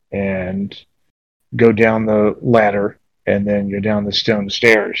and go down the ladder, and then you're down the stone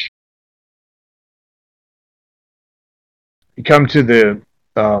stairs. You come to the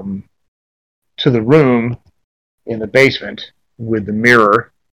room in the basement with the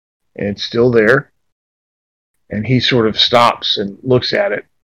mirror, and it's still there. And he sort of stops and looks at it.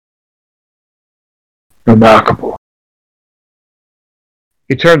 Remarkable.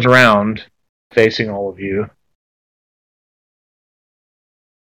 He turns around, facing all of you.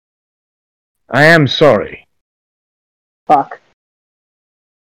 I am sorry. Fuck.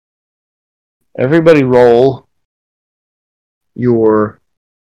 Everybody roll your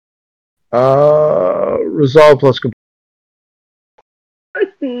resolve plus composure.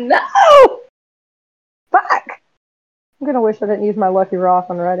 No! Fuck! I'm gonna wish I didn't use my lucky rock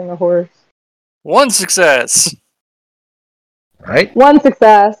on riding a horse. 1 success. All right. 1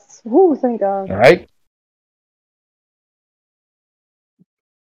 success. Woo, thank God. All right.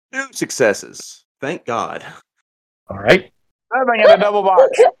 2 successes. Thank God. All right. Having in a double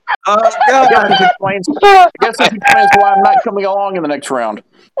box. Oh I guess God! this explains why I'm not coming along in the next round.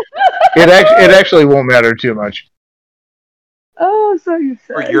 It actually won't matter too much. Oh, so you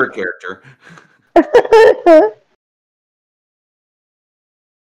For said. your character.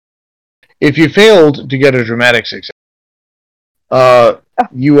 If you failed to get a dramatic success,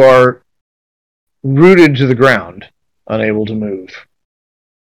 you are rooted to the ground, unable to move.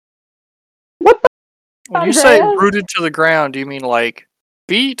 What the When you say Andreas? rooted to the ground, do you mean like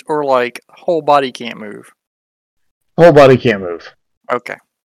feet or like whole body can't move? Whole body can't move. Okay.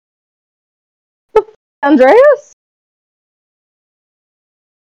 Andreas?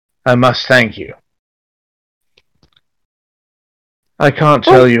 I must thank you. I can't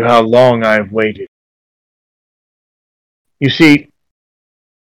tell you how long I've waited. You see,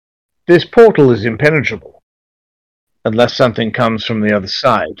 this portal is impenetrable, unless something comes from the other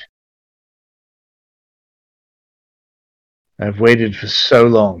side. I've waited for so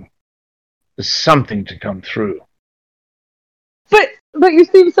long for something to come through. But you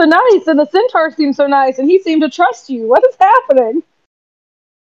seem so nice, and the centaur seemed so nice, and he seemed to trust you. What is happening?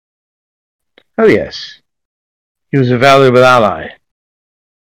 Oh yes, he was a valuable ally.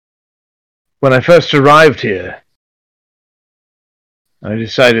 When I first arrived here, I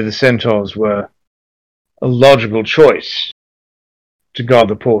decided the centaurs were a logical choice to guard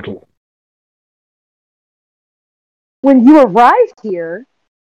the portal. When you arrived here,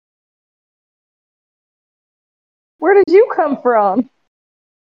 where did you come from?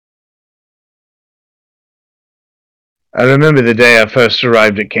 I remember the day I first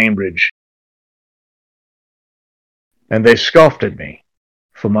arrived at Cambridge, and they scoffed at me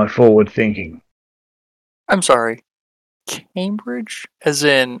for my forward thinking. I'm sorry. Cambridge? As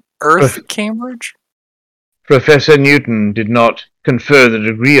in Earth Cambridge? Professor Newton did not confer the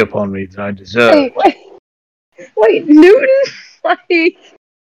degree upon me that I deserved. Wait, Newton? Like,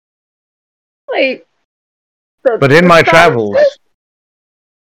 But in my travels,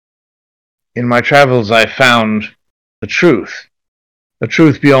 I found the truth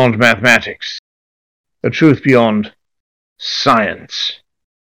beyond mathematics, a truth beyond science.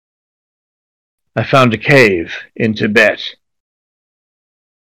 I found a cave in Tibet,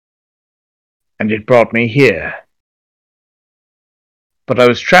 and it brought me here. but I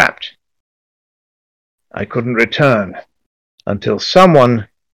was trapped. I couldn't return until someone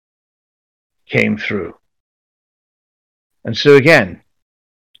came through. And so again,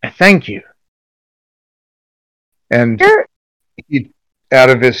 I thank you. And out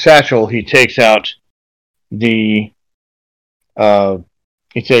of his satchel, he takes out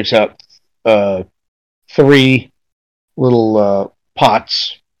three little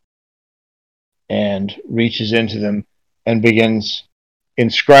pots and reaches into them and begins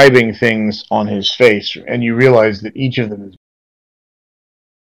inscribing things on his face. And you realize that each of them is...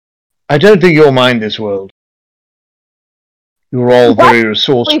 I don't think you'll mind this world. You're all very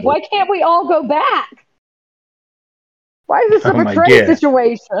resourceful. Why can't we all go back? Why is this a my betray dear.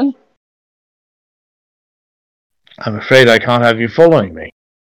 situation? I'm afraid I can't have you following me.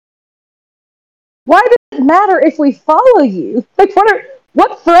 Why does it matter if we follow you? Like,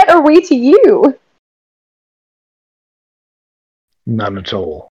 what threat are we to you? None at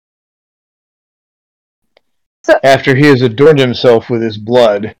all. So, after he has adorned himself with his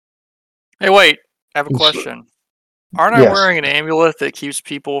blood... Hey, wait. I have a question. Aren't I Yes. wearing an amulet that keeps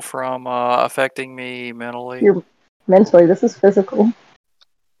people from affecting me mentally? You're mentally. This is physical.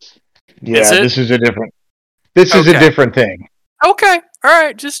 Yeah, Is it? this is a different... This is a different thing. Okay. All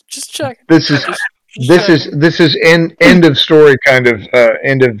right. Just check. This is this is end of story kind of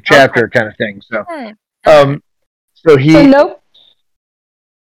end of chapter kind of thing. So All right. so he no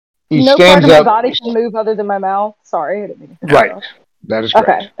stands part of my up. body can move other than my mouth. Sorry, I didn't mean to Right. That is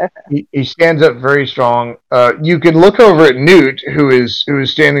correct. Okay. He stands up very strong. You can look over at Newt, who is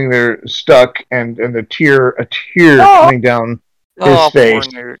standing there stuck, and a tear coming down his face.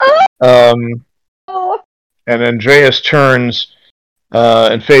 Poor Newt. And Andreas turns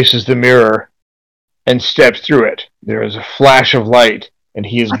and faces the mirror and steps through it. There is a flash of light, and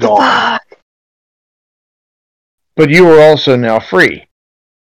he is gone. But you are also now free.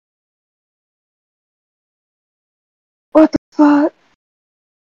 What the fuck?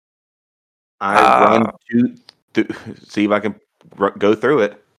 I run to see if I can go through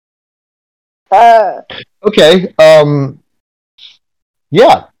it. Okay.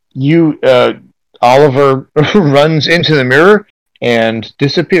 Yeah. You Oliver runs into the mirror and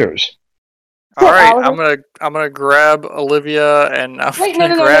disappears. All right, Oliver? I'm gonna grab Olivia and I'm Wait,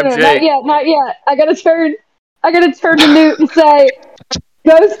 gonna no, grab Jake. not yet. I gotta turn to Newt and say,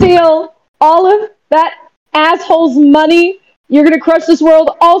 go steal all of that asshole's money. You're gonna crush this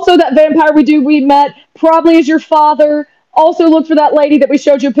world. Also, that vampire we met probably is your father. Also, look for that lady that we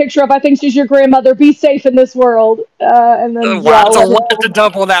showed you a picture of. I think she's your grandmother. Be safe in this world. And then Wow, it's a lot to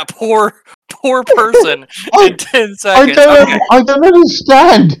dump on that poor person in 10 seconds. I don't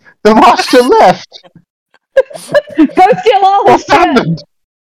understand. The master left. Go steal all the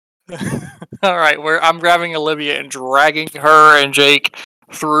shit. All right, I'm grabbing Olivia and dragging her and Jake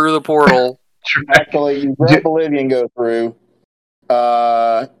through the portal. Actually, you grab Olivia and go through,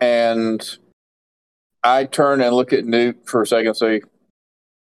 and I turn and look at Newt for a second and say,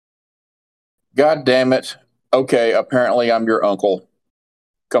 God damn it. Okay, apparently I'm your uncle.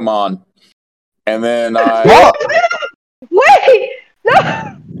 Come on. And then I... Wait!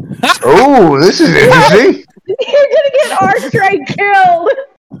 No! Oh, this is interesting. You're gonna get Archray killed!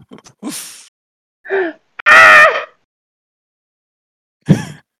 Ah!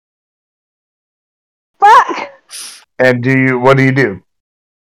 Fuck! And what do you do?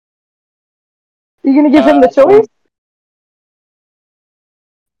 You gonna give him the choice?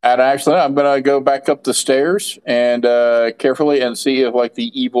 And actually, I'm going to go back up the stairs and carefully and see if like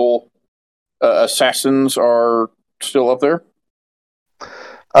the evil assassins are still up there.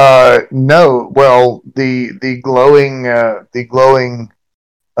 No. Well, the glowing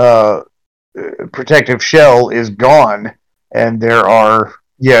protective shell is gone, and there are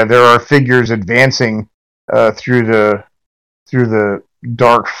figures advancing through the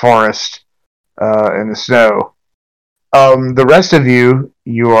dark forest in the snow. The rest of you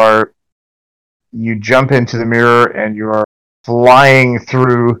jump into the mirror and you are flying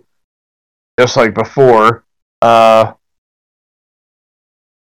through just like before. And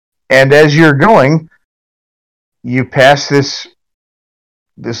as you're going, you pass this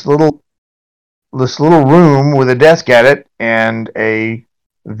little room with a desk at it and a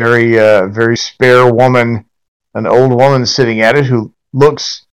very spare woman, an old woman sitting at it who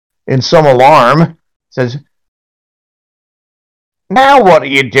looks in some alarm, says, "Now what are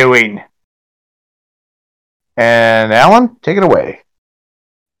you doing?" And Alan, take it away.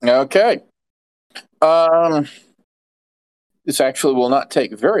 Okay. This actually will not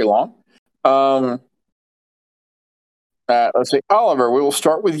take very long. Let's see, Oliver. We will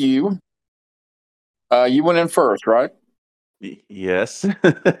start with you. You went in first, right? Yes.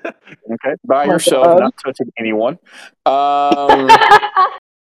 Okay, by Oh, yourself, God. not touching anyone.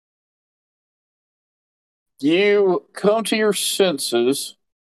 You come to your senses.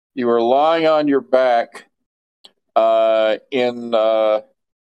 You are lying on your back in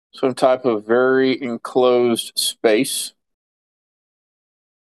some type of very enclosed space.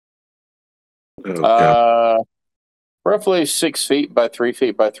 Oh god. Roughly 6 feet by 3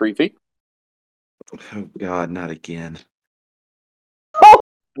 feet by 3 feet. Oh god, not again.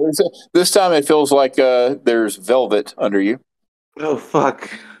 This time it feels like there's velvet under you. Oh fuck.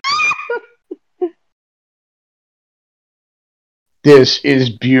 This is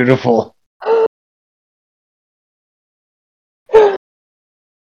beautiful.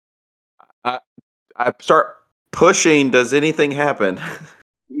 I start pushing. Does anything happen?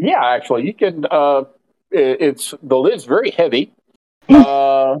 Yeah, actually, you can. It's the lid's very heavy,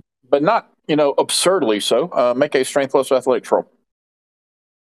 but not absurdly so. Make a strength plus athletics roll.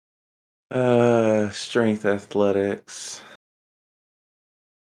 Strength athletics.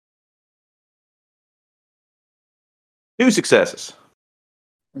 2 successes.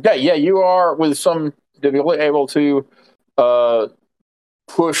 Okay, yeah, you are with some difficulty able to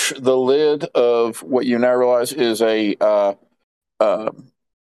push the lid of what you now realize is a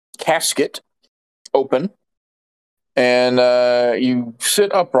casket open, and you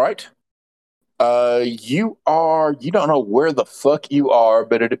sit upright. You don't know where the fuck you are,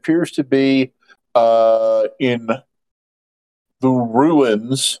 but it appears to be in the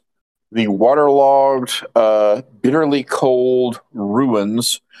ruins, the waterlogged, bitterly cold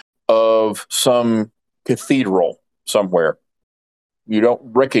ruins of some cathedral somewhere. You don't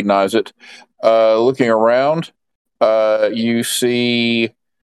recognize it. Looking around, you see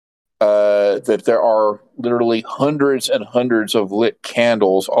that there are literally hundreds and hundreds of lit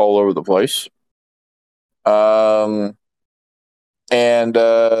candles all over the place. And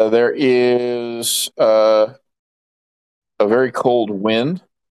there is a very cold wind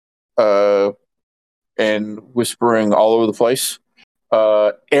and whispering all over the place.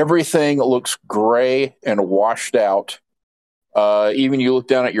 Everything looks gray and washed out. Even you look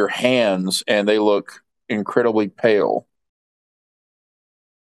down at your hands and they look incredibly pale.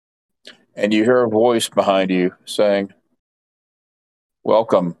 And you hear a voice behind you saying,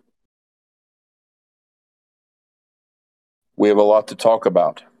 "Welcome. We have a lot to talk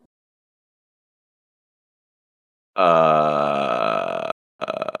about."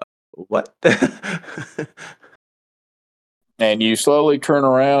 What? And you slowly turn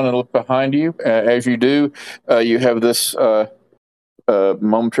around and look behind you. As you do, you have this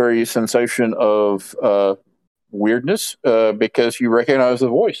momentary sensation of weirdness because you recognize the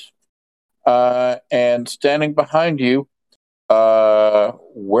voice. And standing behind you,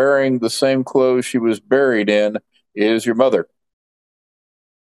 wearing the same clothes she was buried in, is your mother.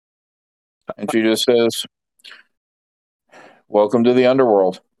 And she just says, "Welcome to the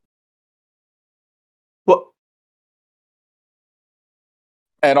underworld." What?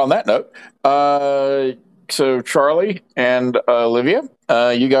 And on that note, so Charlie and Olivia,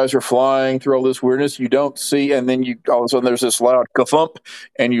 you guys are flying through all this weirdness. You don't see, and then you all of a sudden there's this loud kathump,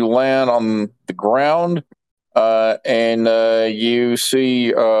 and you land on the ground, and you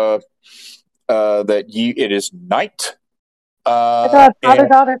see that it is night. Father And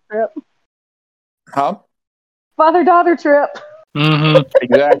daughter trip. huh? Father daughter trip. Mm-hmm.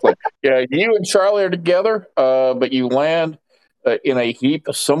 Exactly. Yeah, you and Charlie are together, but you land in a heap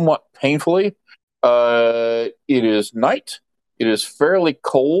somewhat painfully. It is night. It is fairly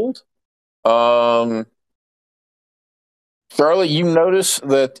cold. Charlie, you notice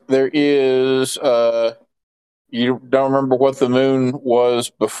that there is. You don't remember what the moon was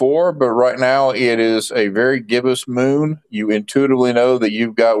before, but right now it is a very gibbous moon. You intuitively know that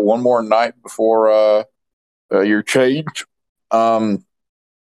you've got one more night before your change. And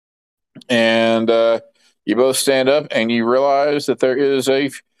you both stand up and you realize that there is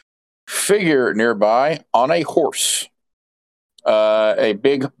a figure nearby on a horse, a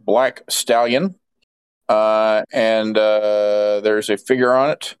big black stallion, and there's a figure on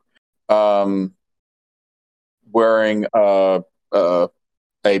it wearing a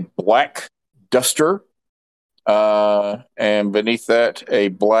black duster, and beneath that a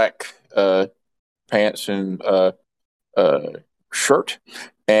black pants and shirt.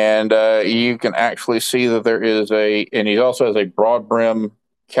 And you can actually see that there is and he also has a broad brim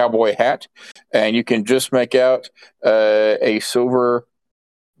cowboy hat, and you can just make out a silver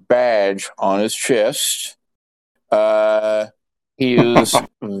badge on his chest. He is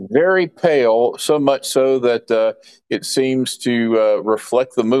very pale, so much so that it seems to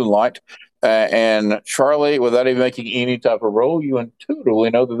reflect the moonlight. And Charlie, without even making any type of roll, you intuitively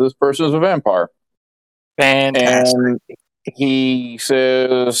know that this person is a vampire. Fantastic. And he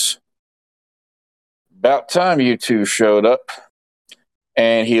says, "About time you two showed up."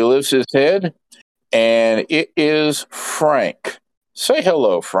 And he lifts his head, and it is Frank. Say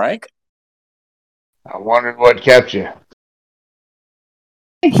hello, Frank. I wondered what kept you.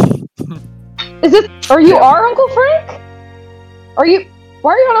 Is it? Are you our Uncle Frank? Are you?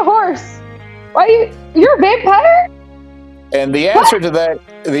 Why are you on a horse? Why are you? You're a vampire? And the answer to that,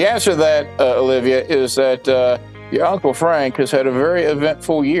 Olivia, is that your Uncle Frank has had a very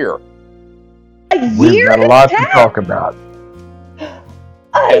eventful year. We've got a lot to talk about.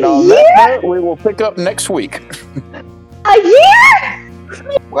 And on that note, we will pick up next week. A year?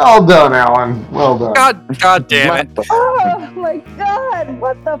 Well done, Alan. Well done. God damn it. Oh my god,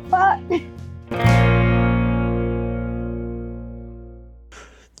 what the fuck?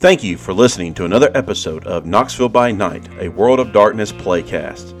 Thank you for listening to another episode of Knoxville by Night, a World of Darkness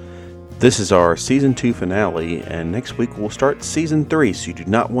playcast. This is our Season 2 finale, and next week we'll start Season 3, so you do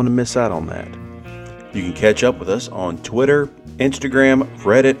not want to miss out on that. You can catch up with us on Twitter, Instagram,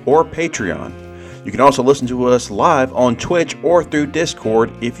 Reddit, or Patreon. You can also listen to us live on Twitch or through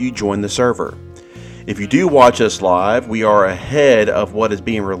Discord if you join the server. If you do watch us live, we are ahead of what is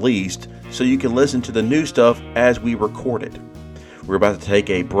being released, so you can listen to the new stuff as we record it. We're about to take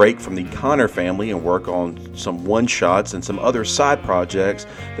a break from the Connor family and work on some one-shots and some other side projects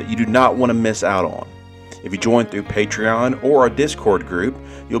that you do not want to miss out on. If you join through Patreon or our Discord group,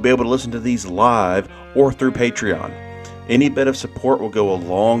 you'll be able to listen to these live or through Patreon. Any bit of support will go a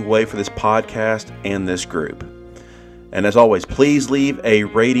long way for this podcast and this group. And as always, please leave a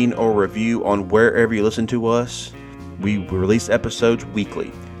rating or review on wherever you listen to us. We release episodes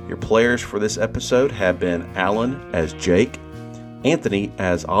weekly. Your players for this episode have been Alan as Jake, Anthony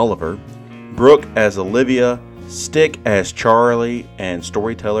as Oliver, Brooke as Olivia, Stick as Charlie, and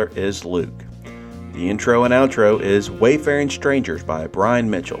Storyteller is Luke. The intro and outro is Wayfaring Strangers by Brian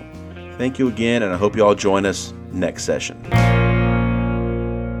Mitchell. Thank you again, and I hope you all join us next session.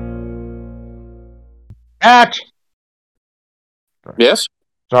 At. Yes?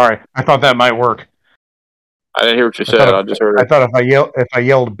 Sorry, I thought that might work. I didn't hear what you said. I just heard I it. thought if I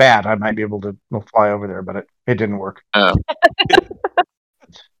yelled bat, I might be able to fly over there, but it didn't work.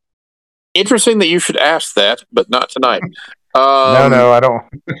 Interesting that you should ask that, but not tonight. No, I don't.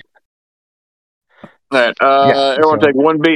 All right, Yeah, everyone so- take one beat.